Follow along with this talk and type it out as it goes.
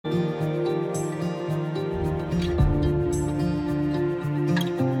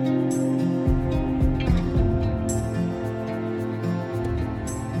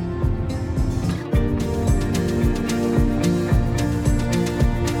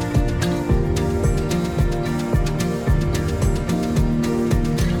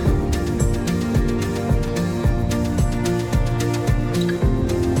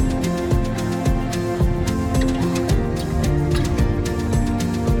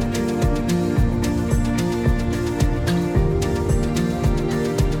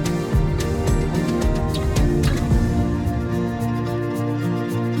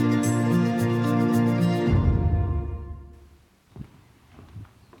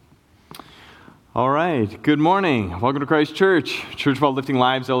All right, good morning. Welcome to Christ Church, Church of Uplifting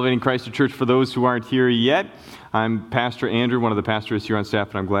Lives, Elevating Christ to Church for those who aren't here yet. I'm Pastor Andrew, one of the pastors here on staff,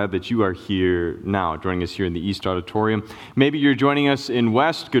 and I'm glad that you are here now, joining us here in the East Auditorium. Maybe you're joining us in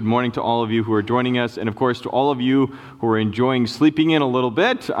West. Good morning to all of you who are joining us, and of course to all of you who are enjoying sleeping in a little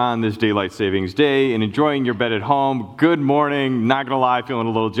bit on this Daylight Savings Day and enjoying your bed at home. Good morning. Not going to lie, feeling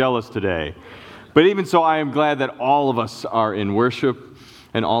a little jealous today. But even so, I am glad that all of us are in worship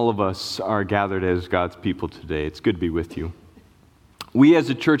and all of us are gathered as God's people today. It's good to be with you. We as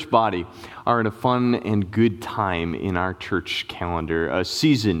a church body are in a fun and good time in our church calendar, a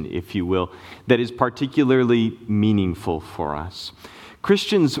season, if you will, that is particularly meaningful for us.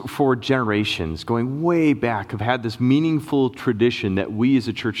 Christians for generations, going way back, have had this meaningful tradition that we as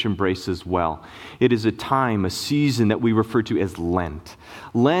a church embrace as well. It is a time, a season that we refer to as Lent.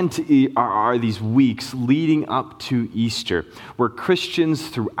 Lent are these weeks leading up to Easter, where Christians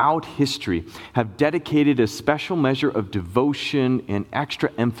throughout history have dedicated a special measure of devotion and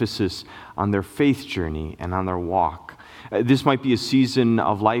extra emphasis on their faith journey and on their walk. This might be a season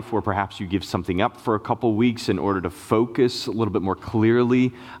of life where perhaps you give something up for a couple weeks in order to focus a little bit more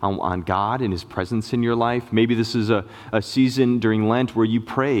clearly on God and His presence in your life. Maybe this is a season during Lent where you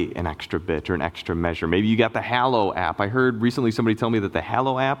pray an extra bit or an extra measure. Maybe you got the Hallow app. I heard recently somebody tell me that the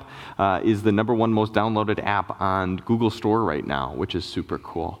Hallow app is the #1 most downloaded app on Google Store right now, which is super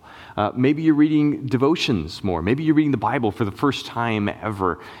cool. Maybe you're reading devotions more. Maybe you're reading the Bible for the first time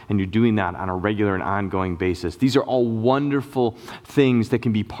ever, and you're doing that on a regular and ongoing basis. These are all wonderful things that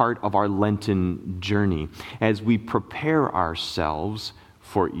can be part of our Lenten journey as we prepare ourselves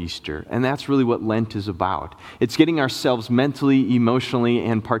for Easter. And that's really what Lent is about. It's getting ourselves mentally, emotionally,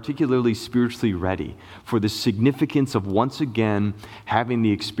 and particularly spiritually ready for the significance of once again having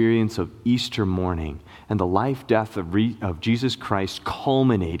the experience of Easter morning and the life, death of Jesus Christ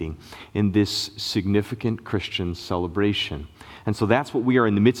culminating in this significant Christian celebration. And so that's what we are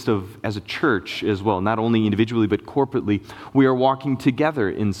in the midst of as a church as well, not only individually but corporately. We are walking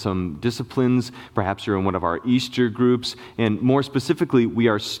together in some disciplines. Perhaps you're in one of our Easter groups. And more specifically, we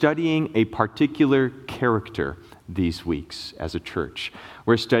are studying a particular character these weeks as a church.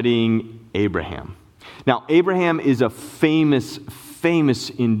 We're studying Abraham. Now, Abraham is a famous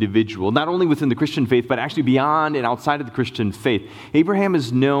individual, not only within the Christian faith, but actually beyond and outside of the Christian faith. Abraham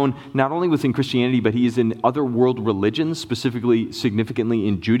is known not only within Christianity, but he is in other world religions, specifically, significantly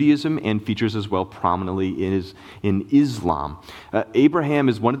in Judaism, and features as well prominently in Islam. Abraham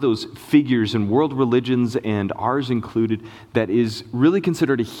is one of those figures in world religions, and ours included, that is really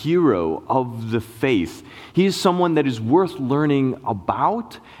considered a hero of the faith. He is someone that is worth learning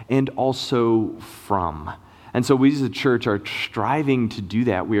about and also from. And so we as a church are striving to do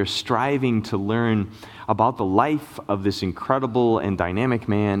that. We are striving to learn about the life of this incredible and dynamic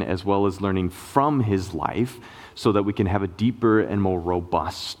man, as well as learning from his life so that we can have a deeper and more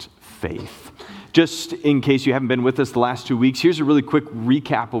robust faith. Just in case you haven't been with us the last 2 weeks, here's a really quick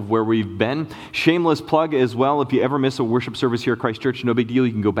recap of where we've been. Shameless plug as well. If you ever miss a worship service here at Christ Church, no big deal.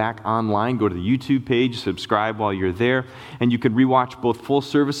 You can go back online, go to the YouTube page, subscribe while you're there, and you can rewatch both full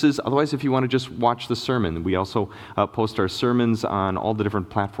services. Otherwise, if you want to just watch the sermon, we also post our sermons on all the different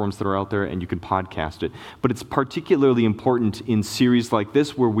platforms that are out there, and you can podcast it. But it's particularly important in series like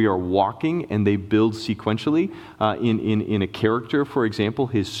this where we are walking and they build sequentially in a character, for example,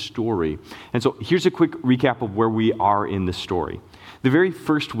 his story. And so here's a quick recap of where we are in the story. The very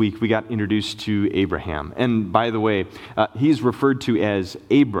first week, we got introduced to Abraham. And by the way, he's referred to as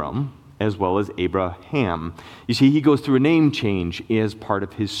Abram as well as Abraham. You see, he goes through a name change as part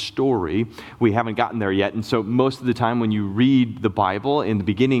of his story. We haven't gotten there yet. And so most of the time when you read the Bible, in the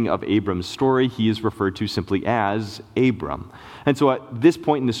beginning of Abram's story, he is referred to simply as Abram. And so at this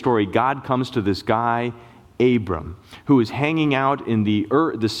point in the story, God comes to this guy, Abram, who is hanging out in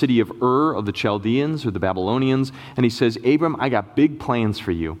the city of Ur of the Chaldeans or the Babylonians, and he says, Abram, I got big plans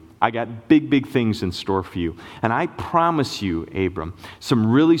for you. I got big things in store for you. And I promise you, Abram,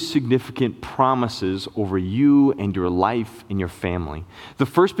 some really significant promises over you and your life and your family. The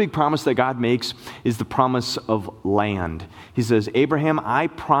first big promise that God makes is the promise of land. He says, Abraham, I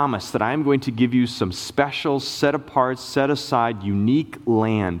promise that I'm going to give you some special, set apart, set aside, unique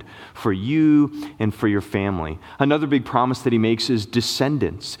land for you and for your family. Another big promise that he makes is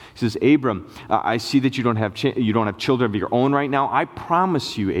descendants. He says, Abram, I see that you don't have children of your own right now. I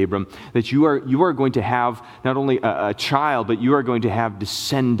promise you, Abram, Abram, that you are going to have not only a child, but you are going to have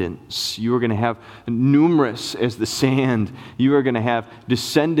descendants. You are going to have numerous as the sand. You are going to have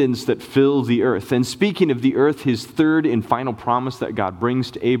descendants that fill the earth. And speaking of the earth, his third and final promise that God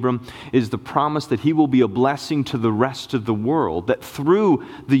brings to Abram is the promise that he will be a blessing to the rest of the world, that through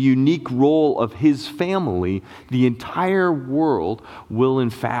the unique role of his family, the entire world will in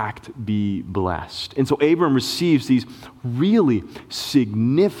fact be blessed. And so Abram receives these really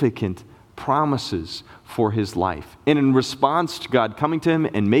significant promises for his life. And in response to God coming to him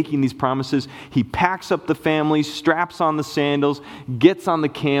and making these promises, he packs up the family, straps on the sandals, gets on the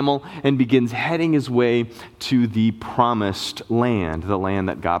camel, and begins heading his way to the promised land, the land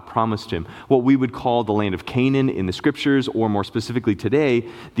that God promised him. What we would call the land of Canaan in the scriptures, or more specifically today,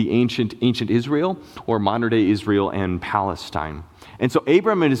 the ancient Israel, or modern-day Israel and Palestine. And so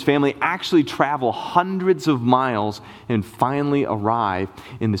Abram and his family actually travel hundreds of miles and finally arrive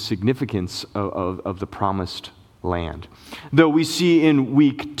in the significance of the promised land. Though we see in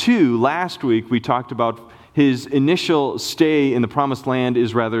week 2, last week, we talked about his initial stay in the promised land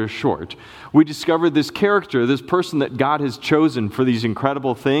is rather short. We discovered this character, this person that God has chosen for these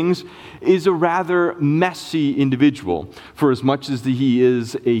incredible things, is a rather messy individual. For as much as he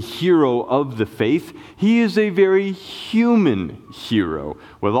is a hero of the faith, he is a very human hero,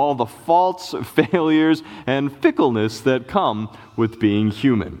 with all the faults, failures, and fickleness that come with being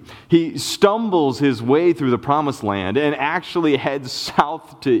human. He stumbles his way through the promised land and actually heads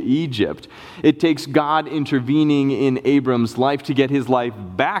south to Egypt. It takes God intervening in Abram's life to get his life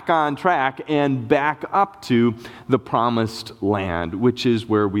back on track and back up to the promised land, which is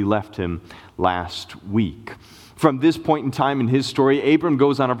where we left him last week. From this point in time in his story, Abram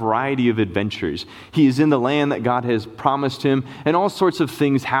goes on a variety of adventures. He is in the land that God has promised him, and all sorts of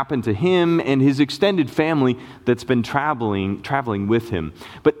things happen to him and his extended family that's been traveling with him.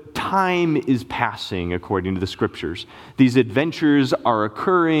 But time is passing, according to the scriptures. These adventures are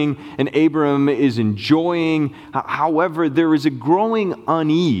occurring, and Abram is enjoying. However, there is a growing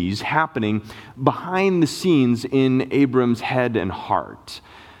unease happening behind the scenes in Abram's head and heart.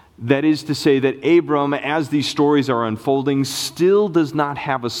 That is to say that Abram, as these stories are unfolding, still does not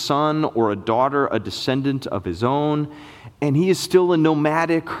have a son or a daughter, a descendant of his own, and he is still a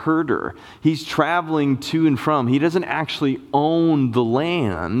nomadic herder. He's traveling to and from. He doesn't actually own the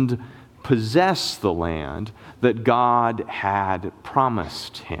land, possess the land that God had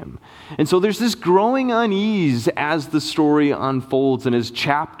promised him. And so there's this growing unease as the story unfolds and as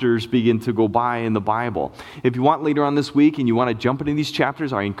chapters begin to go by in the Bible. If you want later on this week and you want to jump into these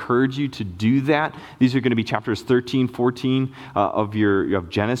chapters, I encourage you to do that. These are going to be chapters 13, 14 of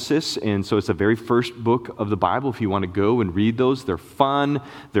Genesis. And so it's the very first book of the Bible. If you want to go and read those, they're fun,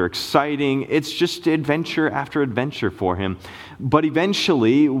 they're exciting. It's just adventure after adventure for him. But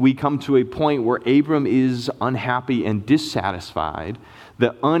eventually we come to a point where Abram is unhappy and dissatisfied.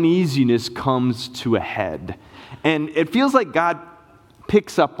 The uneasiness comes to a head. And it feels like God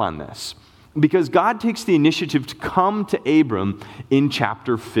picks up on this, because God takes the initiative to come to Abram in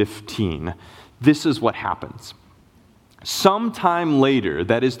chapter 15. This is what happens. Sometime later,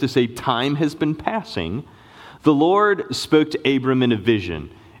 that is to say, time has been passing, the Lord spoke to Abram in a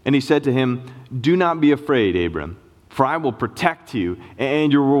vision, and he said to him, "Do not be afraid, Abram, for I will protect you,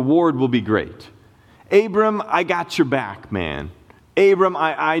 and your reward will be great." Abram, I got your back, man. Abram,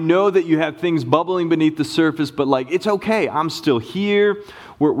 I know that you have things bubbling beneath the surface, but it's okay. I'm still here.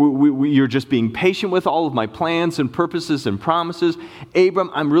 You're just being patient with all of my plans and purposes and promises. Abram,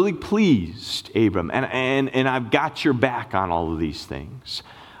 I'm really pleased, Abram, and I've got your back on all of these things.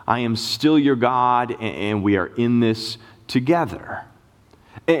 I am still your God, and we are in this together.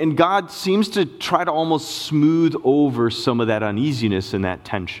 And God seems to try to almost smooth over some of that uneasiness and that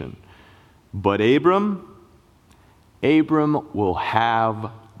tension. But Abram will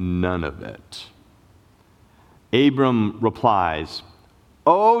have none of it. Abram replies,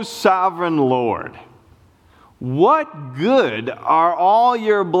 "O sovereign Lord, what good are all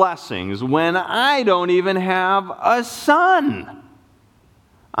your blessings when I don't even have a son?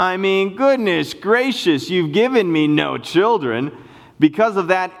 I mean, goodness gracious, you've given me no children. Because of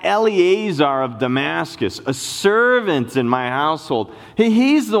that, Eleazar of Damascus, a servant in my household,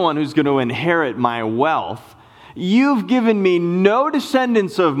 he's the one who's going to inherit my wealth. You've given me no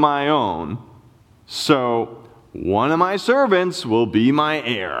descendants of my own, so one of my servants will be my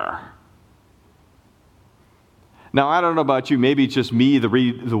heir." Now, I don't know about you, maybe it's just me,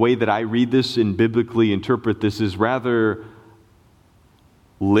 the way that I read this and biblically interpret this is rather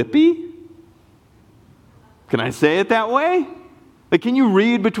lippy. Can I say it that way? Can you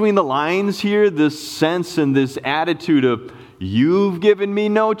read between the lines here, this sense and this attitude of, you've given me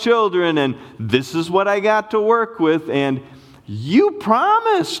no children, and this is what I got to work with, and you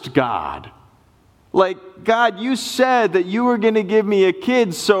promised, God. Like, God, you said that you were going to give me a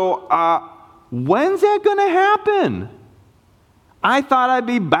kid, so when's that going to happen? I thought I'd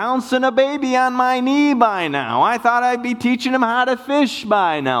be bouncing a baby on my knee by now. I thought I'd be teaching him how to fish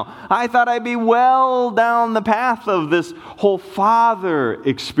by now. I thought I'd be well down the path of this whole father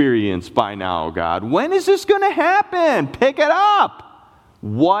experience by now, God. When is this going to happen? Pick it up.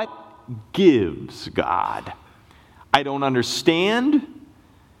 What gives, God? I don't understand,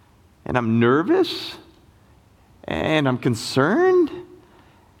 and I'm nervous, and I'm concerned,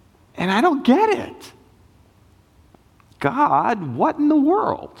 and I don't get it. God, what in the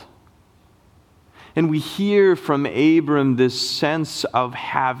world? And we hear from Abram this sense of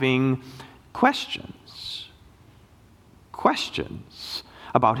having questions. Questions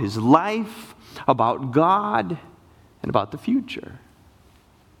about his life, about God, and about the future.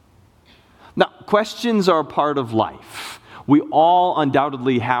 Now, questions are a part of life. We all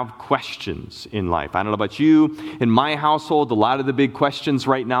undoubtedly have questions in life. I don't know about you. In my household, a lot of the big questions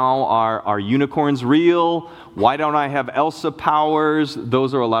right now are unicorns real? Why don't I have Elsa powers?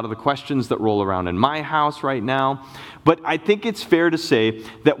 Those are a lot of the questions that roll around in my house right now. But I think it's fair to say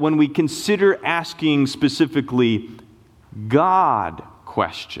that when we consider asking specifically God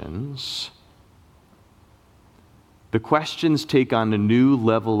questions, the questions take on a new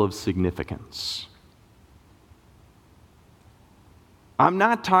level of significance. I'm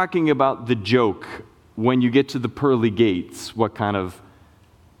not talking about the joke when you get to the pearly gates. What kind of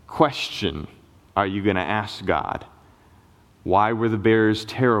question are you going to ask God? Why were the bears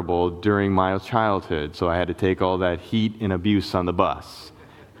terrible during my childhood, so I had to take all that heat and abuse on the bus?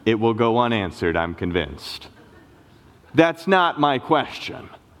 It will go unanswered, I'm convinced. That's not my question.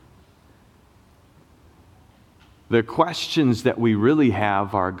 The questions that we really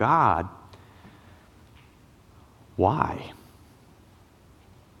have are, God, why?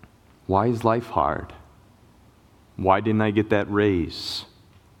 Why is life hard? Why didn't I get that raise?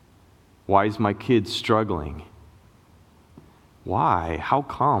 Why is my kid struggling? Why? How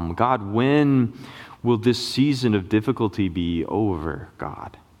come? God, when will this season of difficulty be over,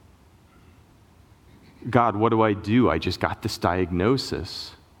 God? God, what do? I just got this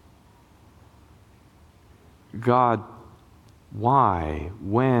diagnosis. God, why?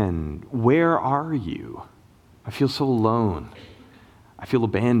 When? Where are you? I feel so alone. I feel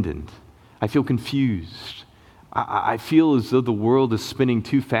abandoned. I feel confused. I feel as though the world is spinning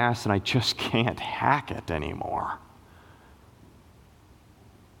too fast and I just can't hack it anymore.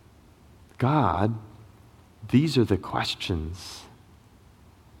 God, these are the questions.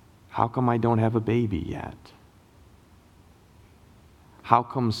 How come I don't have a baby yet? How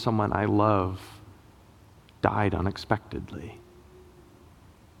come someone I love died unexpectedly?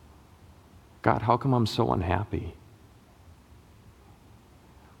 God, how come I'm so unhappy?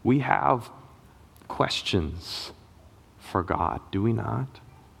 We have questions for God, do we not?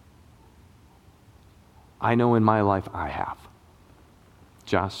 I know in my life I have,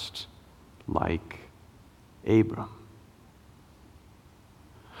 just like Abram.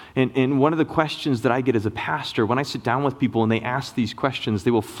 And one of the questions that I get as a pastor, when I sit down with people and they ask these questions,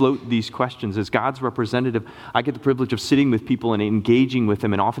 they will float these questions. As God's representative, I get the privilege of sitting with people and engaging with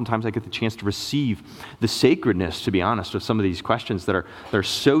them, and oftentimes I get the chance to receive the sacredness, to be honest, of some of these questions that are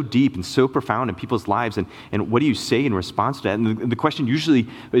so deep and so profound in people's lives. And what do you say in response to that? And the question usually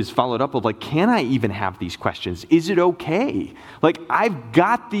is followed up of like, can I even have these questions? Is it okay? Like, I've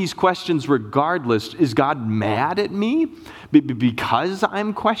got these questions regardless. Is God mad at me because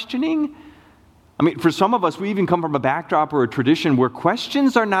I'm questioning? I mean, for some of us, we even come from a backdrop or a tradition where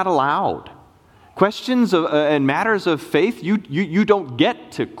questions are not allowed. Questions and matters of faith, you don't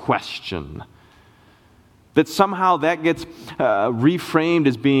get to question. That somehow that gets reframed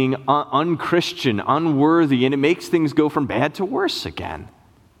as being unchristian, unworthy, and it makes things go from bad to worse again.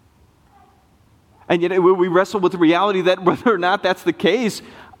 And yet we wrestle with the reality that whether or not that's the case,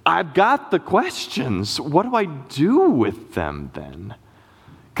 I've got the questions. What do I do with them then?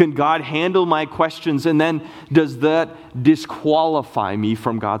 Can God handle my questions? And then does that disqualify me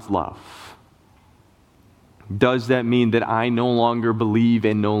from God's love? Does that mean that I no longer believe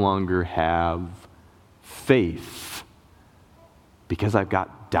and no longer have faith? Because I've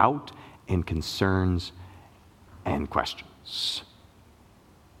got doubt and concerns and questions.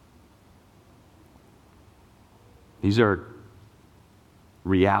 These are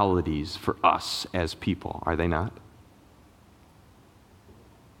realities for us as people, are they not?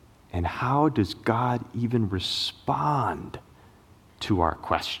 And how does God even respond to our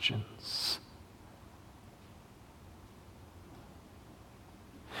questions?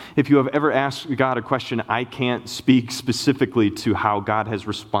 If you have ever asked God a question, I can't speak specifically to how God has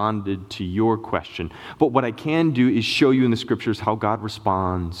responded to your question. But what I can do is show you in the scriptures how God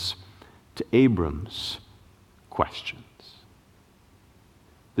responds to Abram's questions.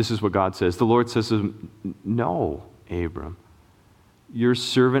 This is what God says. The Lord says to him, "No, Abram, your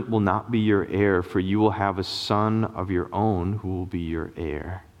servant will not be your heir, for you will have a son of your own who will be your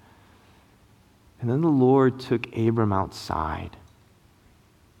heir." And then the Lord took Abram outside,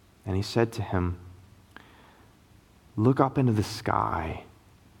 and he said to him, "Look up into the sky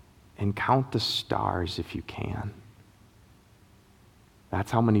and count the stars if you can.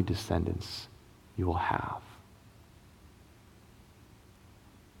 That's how many descendants you will have."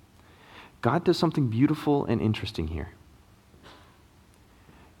 God does something beautiful and interesting here.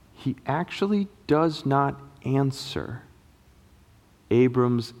 He actually does not answer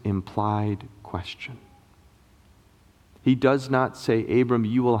Abram's implied question. He does not say, "Abram,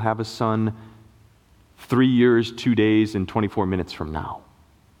 you will have a son 3 years, 2 days, and 24 minutes from now."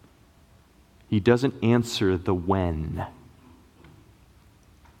 He doesn't answer the when.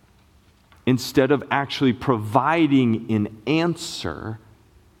 Instead of actually providing an answer,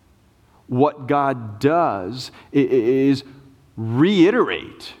 what God does is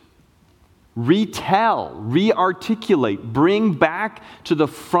reiterate, retell, re-articulate, bring back to the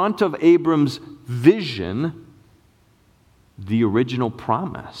front of Abram's vision the original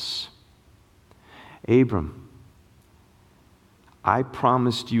promise. "Abram, I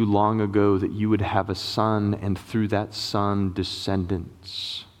promised you long ago that you would have a son, and through that son,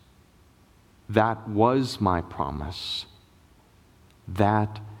 descendants. That was my promise.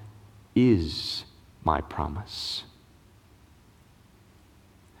 That is my promise."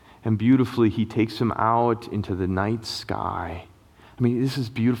 And beautifully, he takes him out into the night sky. I mean, this is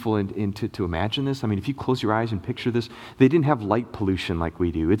beautiful and to imagine this. I mean, if you close your eyes and picture this, they didn't have light pollution like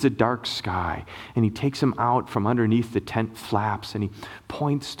we do. It's a dark sky. And he takes him out from underneath the tent flaps, and he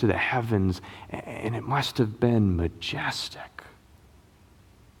points to the heavens, and it must have been majestic.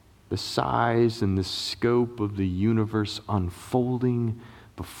 The size and the scope of the universe unfolding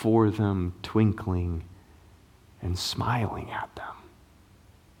before them, twinkling and smiling at them.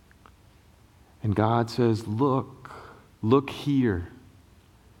 And God says, look here,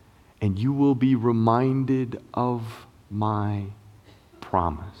 and you will be reminded of my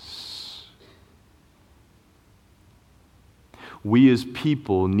promise. We as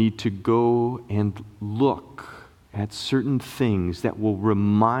people need to go and look at certain things that will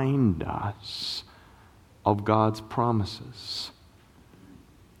remind us of God's promises.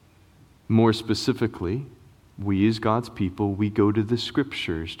 More specifically, we as God's people, we go to the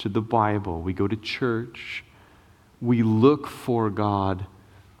scriptures, to the Bible, we go to church, we look for God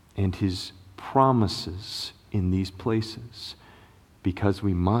and his promises in these places because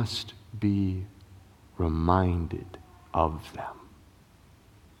we must be reminded of them.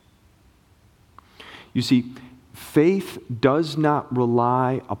 You see, faith does not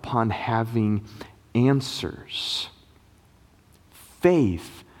rely upon having answers.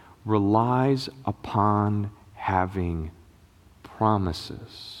 Faith relies upon having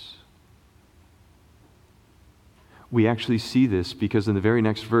promises. We actually see this because in the very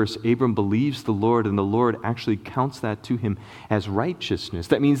next verse, Abram believes the Lord, and the Lord actually counts that to him as righteousness.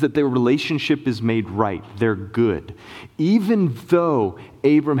 That means that their relationship is made right. They're good. Even though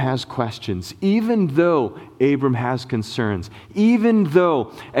Abram has questions, even though Abram has concerns, even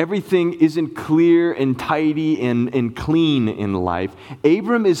though everything isn't clear and tidy and clean in life,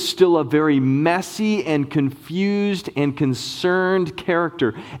 Abram is still a very messy and confused and concerned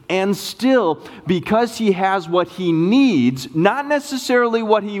character. And still, because he has what he needs, not necessarily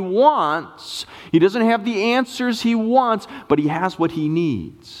what he wants, he doesn't have the answers he wants, but he has what he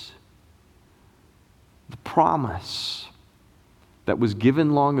needs. The promise that was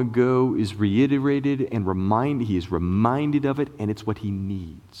given long ago is reiterated and he is reminded of it, and it's what he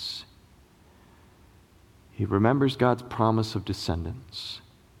needs. He remembers God's promise of descendants,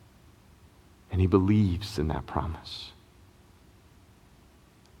 and he believes in that promise,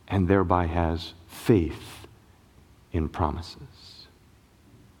 and thereby has faith in promises.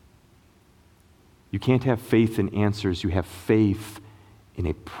 You can't have faith in answers, you have faith in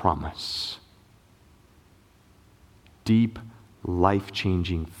a promise. Deep,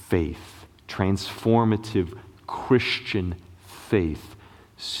 life-changing faith, transformative Christian faith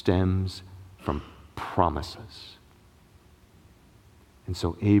stems from promises. And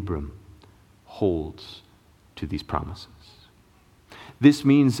so Abram holds to these promises. This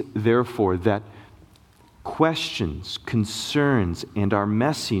means, therefore, that questions, concerns, and our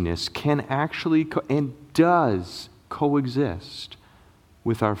messiness can actually and does coexist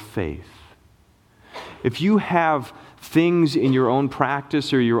with our faith. If you have things in your own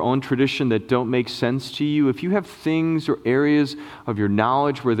practice or your own tradition that don't make sense to you, if you have things or areas of your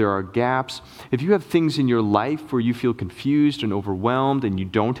knowledge where there are gaps, if you have things in your life where you feel confused and overwhelmed and you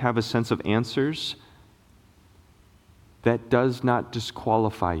don't have a sense of answers, that does not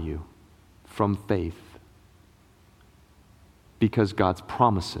disqualify you from faith, because God's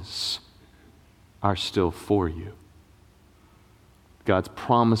promises are still for you. God's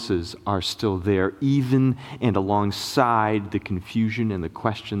promises are still there, even and alongside the confusion and the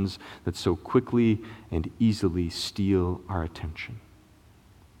questions that so quickly and easily steal our attention.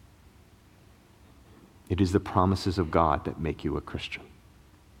 It is the promises of God that make you a Christian.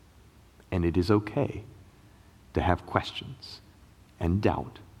 And it is okay to have questions and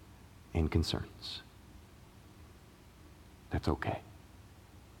doubt and concerns. That's okay.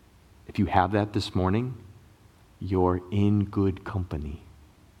 If you have that this morning, you're in good company,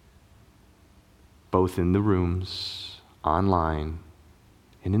 both in the rooms, online,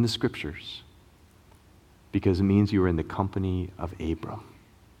 and in the scriptures, because it means you are in the company of Abram.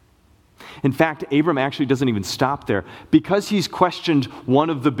 In fact, Abram actually doesn't even stop there. Because he's questioned one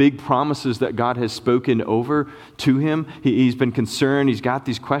of the big promises that God has spoken over to him, he's been concerned, he's got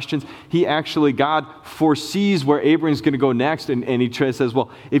these questions. God foresees where Abram's going to go next, and he says, well,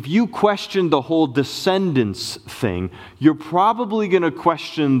 if you question the whole descendants thing, you're probably going to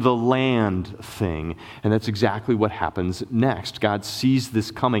question the land thing. And that's exactly what happens next. God sees this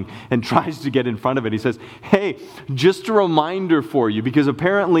coming and tries to get in front of it. He says, hey, just a reminder for you, because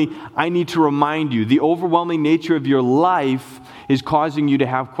apparently I need to remind you, the overwhelming nature of your life is causing you to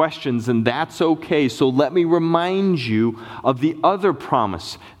have questions, and that's okay. So let me remind you of the other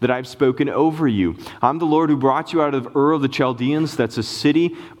promise that I've spoken over you. I'm the Lord who brought you out of Ur of the Chaldeans, that's a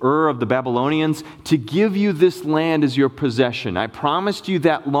city, Ur of the Babylonians, to give you this land as your possession. I promised you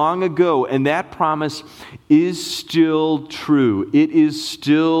that long ago, and that promise is still true. It is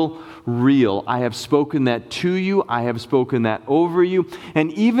still real. I have spoken that to you. I have spoken that over you.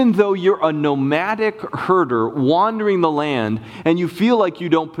 And even though you're a nomadic herder wandering the land and you feel like you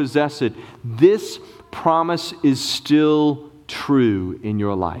don't possess it, this promise is still true in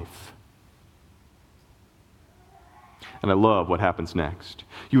your life. And I love what happens next.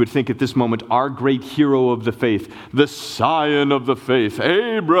 You would think at this moment, our great hero of the faith, the scion of the faith,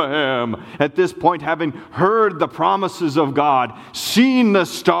 Abraham, at this point, having heard the promises of God, seen the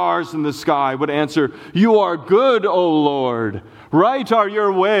stars in the sky, would answer, "You are good, O Lord. Right are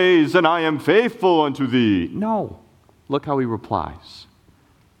your ways, and I am faithful unto thee." No. Look how he replies.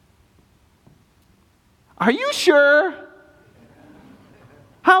 "Are you sure?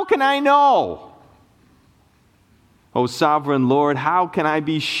 How can I know? O sovereign Lord, how can I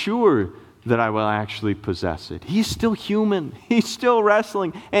be sure that I will actually possess it?" He's still human. He's still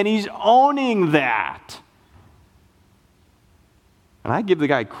wrestling, and he's owning that. And I give the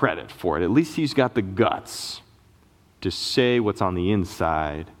guy credit for it. At least he's got the guts to say what's on the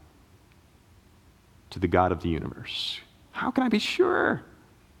inside to the God of the universe. How can I be sure?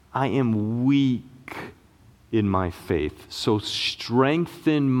 I am weak in my faith, so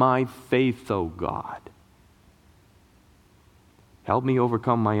strengthen my faith, O God. Help me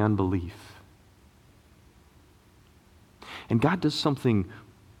overcome my unbelief. And God does something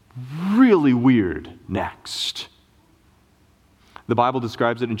really weird next. The Bible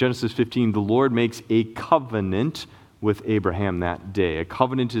describes it in Genesis 15. The Lord makes a covenant with Abraham that day. A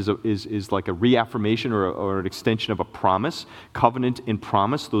covenant is like a reaffirmation or an extension of a promise. Covenant and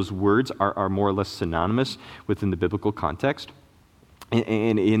promise, those words are more or less synonymous within the biblical context.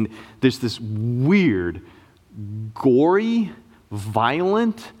 And there's this weird, gory,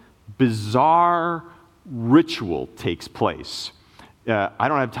 violent, bizarre ritual takes place. I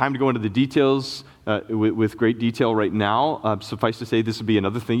don't have time to go into the details with great detail right now. Suffice to say, this would be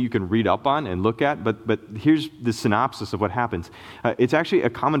another thing you can read up on and look at, but here's the synopsis of what happens. It's actually a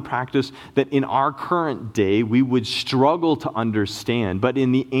common practice that in our current day we would struggle to understand, but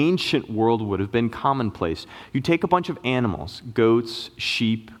in the ancient world would have been commonplace. You take a bunch of animals, goats,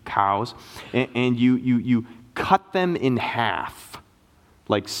 sheep, cows, and you cut them in half,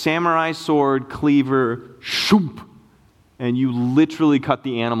 like samurai sword, cleaver, shoop, and you literally cut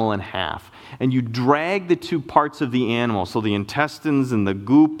the animal in half. And you drag the two parts of the animal, so the intestines and the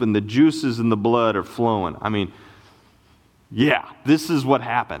goop and the juices and the blood are flowing. I mean, yeah, this is what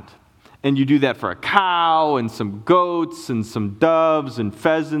happened. And you do that for a cow and some goats and some doves and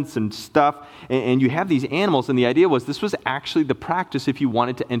pheasants and stuff. And you have these animals, and the idea was this was actually the practice if you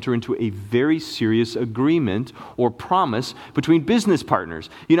wanted to enter into a very serious agreement or promise between business partners.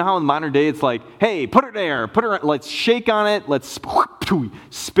 You know how in modern day it's like, hey, put it there, let's shake on it, let's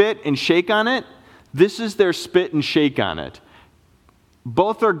spit and shake on it. This is their spit and shake on it.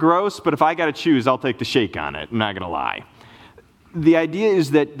 Both are gross, but if I got to choose, I'll take the shake on it. I'm not going to lie. The idea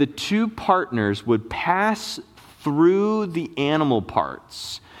is that the two partners would pass through the animal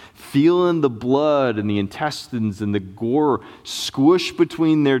parts, feeling the blood and the intestines and the gore squish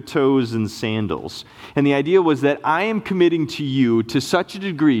between their toes and sandals. And the idea was that I am committing to you to such a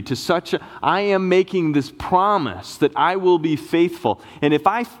degree, I am making this promise that I will be faithful. And if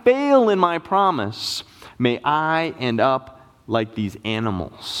I fail in my promise, may I end up like these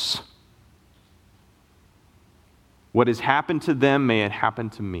animals. What has happened to them, may it happen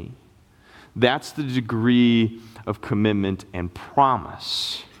to me. That's the degree of commitment and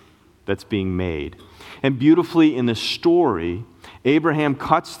promise that's being made. And beautifully in the story, Abraham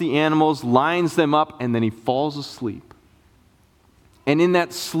cuts the animals, lines them up, and then he falls asleep. And in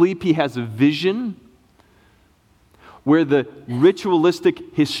that sleep, he has a vision where the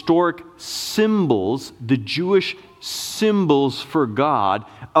ritualistic, historic symbols, the Jewish symbols for God,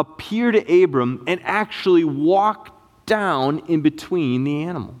 appear to Abram and actually walk down in between the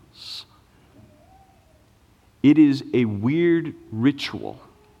animals. It is a weird ritual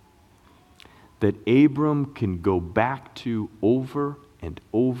that Abram can go back to over and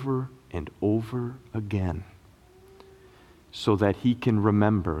over and over again so that he can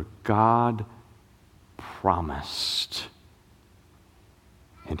remember God promised,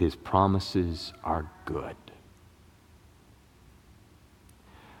 and his promises are good.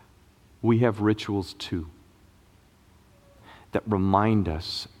 We have rituals too that remind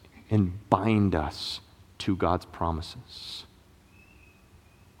us and bind us to God's promises.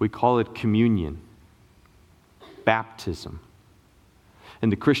 We call it communion, baptism. In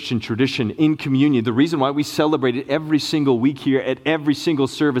the Christian tradition, in communion, the reason why we celebrate it every single week here at every single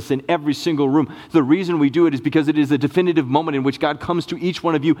service in every single room, the reason we do it is because it is a definitive moment in which God comes to each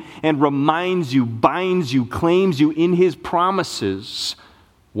one of you and reminds you, binds you, claims you in his promises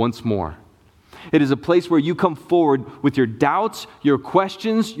once more. It is a place where you come forward with your doubts, your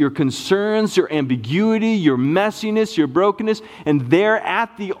questions, your concerns, your ambiguity, your messiness, your brokenness. And there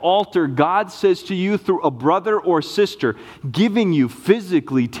at the altar, God says to you through a brother or sister, giving you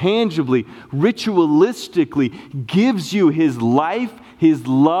physically, tangibly, ritualistically, gives you his life, his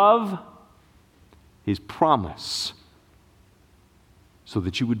love, his promise, so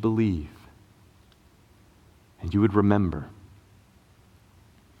that you would believe and you would remember.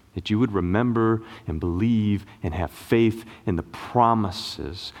 That you would remember and believe and have faith in the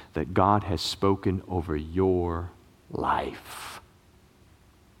promises that God has spoken over your life.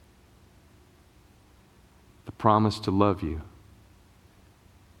 The promise to love you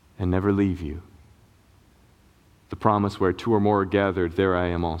and never leave you. The promise where two or more are gathered, there I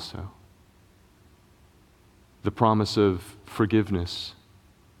am also. The promise of forgiveness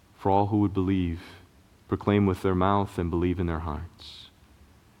for all who would believe, proclaim with their mouth and believe in their hearts.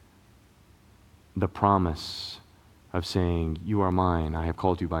 The promise of saying, you are mine, I have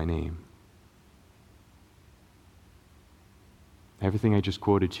called you by name. Everything I just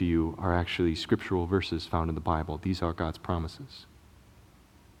quoted to you are actually scriptural verses found in the Bible. These are God's promises.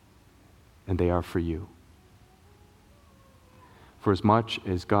 And they are for you. For as much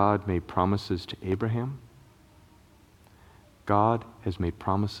as God made promises to Abraham, God has made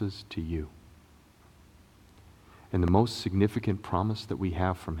promises to you. And the most significant promise that we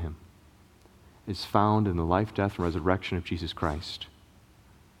have from him is found in the life, death, and resurrection of Jesus Christ,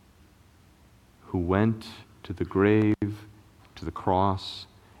 who went to the grave, to the cross,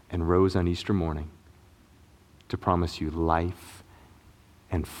 and rose on Easter morning to promise you life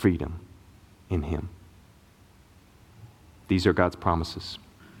and freedom in him. These are God's promises,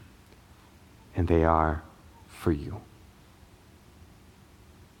 and they are for you.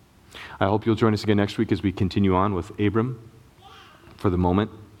 I hope you'll join us again next week as we continue on with Abram. For the moment,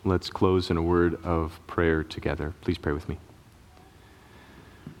 let's close in a word of prayer together. Please pray with me.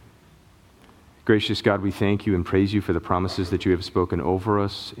 Gracious God, we thank you and praise you for the promises that you have spoken over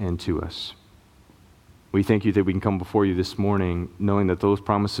us and to us. We thank you that we can come before you this morning knowing that those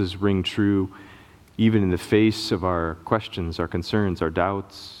promises ring true even in the face of our questions, our concerns, our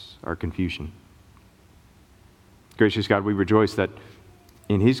doubts, our confusion. Gracious God, we rejoice that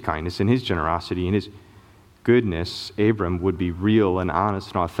in his kindness, in his generosity, in his goodness, Abram would be real and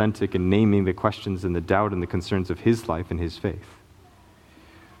honest and authentic in naming the questions and the doubt and the concerns of his life and his faith.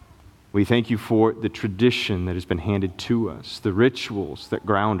 We thank you for the tradition that has been handed to us, the rituals that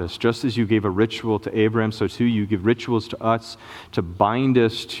ground us. Just as you gave a ritual to Abraham, so too you give rituals to us to bind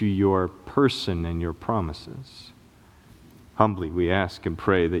us to your person and your promises. Humbly we ask and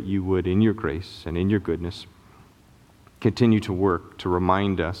pray that you would, in your grace and in your goodness, Continue to work to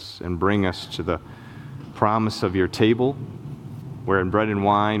remind us and bring us to the promise of your table, where in bread and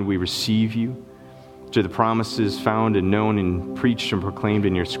wine we receive you, to the promises found and known and preached and proclaimed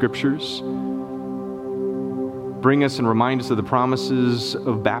in your scriptures. Bring us and remind us of the promises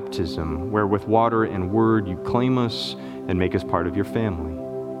of baptism, where with water and word you claim us and make us part of your family.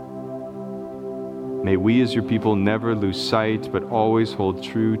 May we as your people never lose sight, but always hold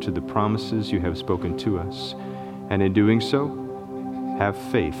true to the promises you have spoken to us. And in doing so, have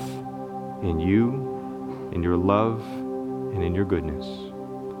faith in you, in your love, and in your goodness,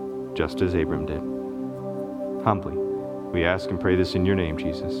 just as Abram did. Humbly, we ask and pray this in your name,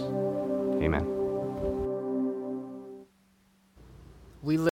 Jesus. Amen.